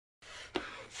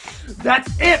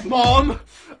That's it, Mom!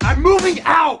 I'm moving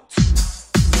out!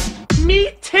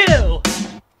 Me too!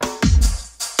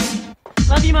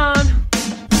 Love you, Mom.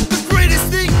 The greatest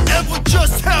thing ever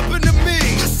just happened to me.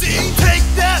 You see? Take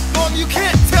that, Mom, you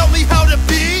can't tell me how to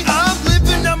be. I'm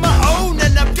living on my own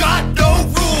and I've got no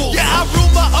rules. Yeah, I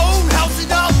rule my own house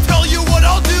and I'll tell you what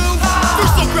I'll do.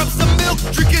 First I'll grab some milk,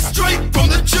 drink it straight from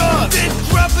the jug. Then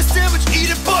grab a sandwich, eat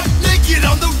it butt naked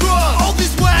on the rug. All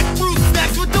these whack fruit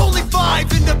snacks with only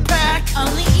 5 in the pack.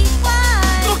 Only eat one.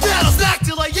 Fuck that, I'll snack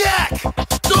till I yak.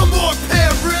 No more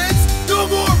parents, no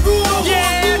more rules.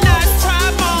 Yeah, nice try,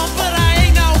 Mom, but I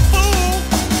ain't no fool.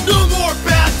 No more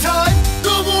bad time,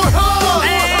 no more hugs.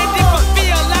 And if I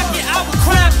feel like it, I will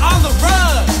crap on the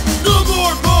rug. No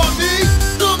more mommy,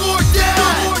 no more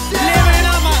dad. Living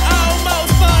on my own,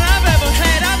 most fun I've ever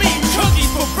had. I'm eating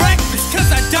cookies for breakfast, cause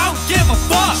I don't give a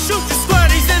fuck. Shoot the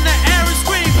squirties in the air and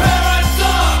scream, parents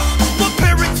up! My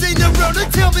parents ain't around to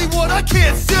tell me what I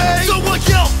can't say, so I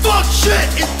yell fuck shit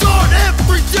and dart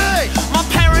every day. My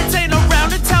parents ain't around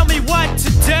to tell me what to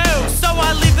do, so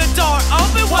I leave the door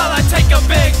open while I take a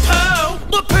big poo.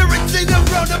 My parents ain't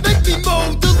around to make me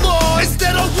mow the lawn.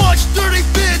 Instead I watch 30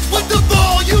 vids with the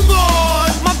volume on.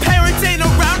 My parents ain't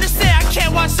around to say I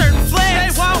can't watch certain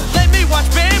flicks. They won't let me watch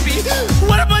Bambi.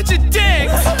 What a bunch of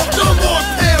dicks. No more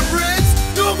parents,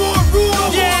 no more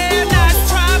rules. Yeah, nice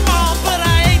try, Mom, but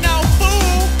I ain't no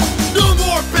fool. No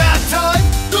more bad time,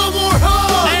 no more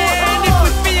hugs. And if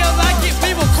we feel like it,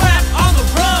 we will crap on the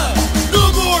rug. No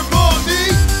more mommy,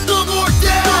 no more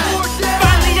dad.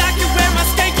 Finally I can wear my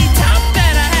skanky top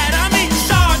that I had. I'm eating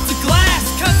shards of glass,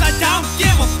 cause I don't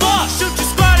give a fuck. Shoot your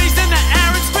squirties in the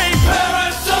air and scream,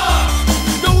 parents up!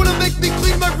 No one to make me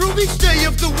clean my room each day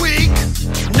of the week.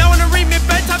 No one to read me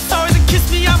bedtime stories and kiss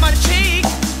me on my cheek.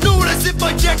 No one to zip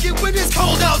my jacket when it's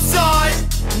cold outside.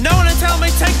 No one to tell me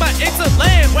take my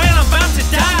insulin when I'm about to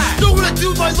die. No one to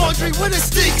do my laundry when it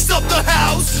stinks up the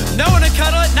house. No one to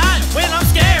cuddle at night when I'm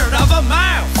scared of a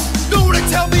mouse. No one to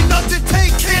tell me not to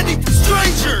take candy from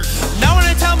strangers. No one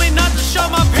to tell me not to show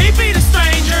my pee-pee to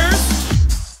strangers.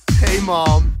 Hey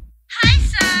Mom, Hi,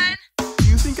 son. do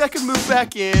you think I could move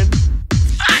back in?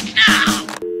 Fuck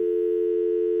no.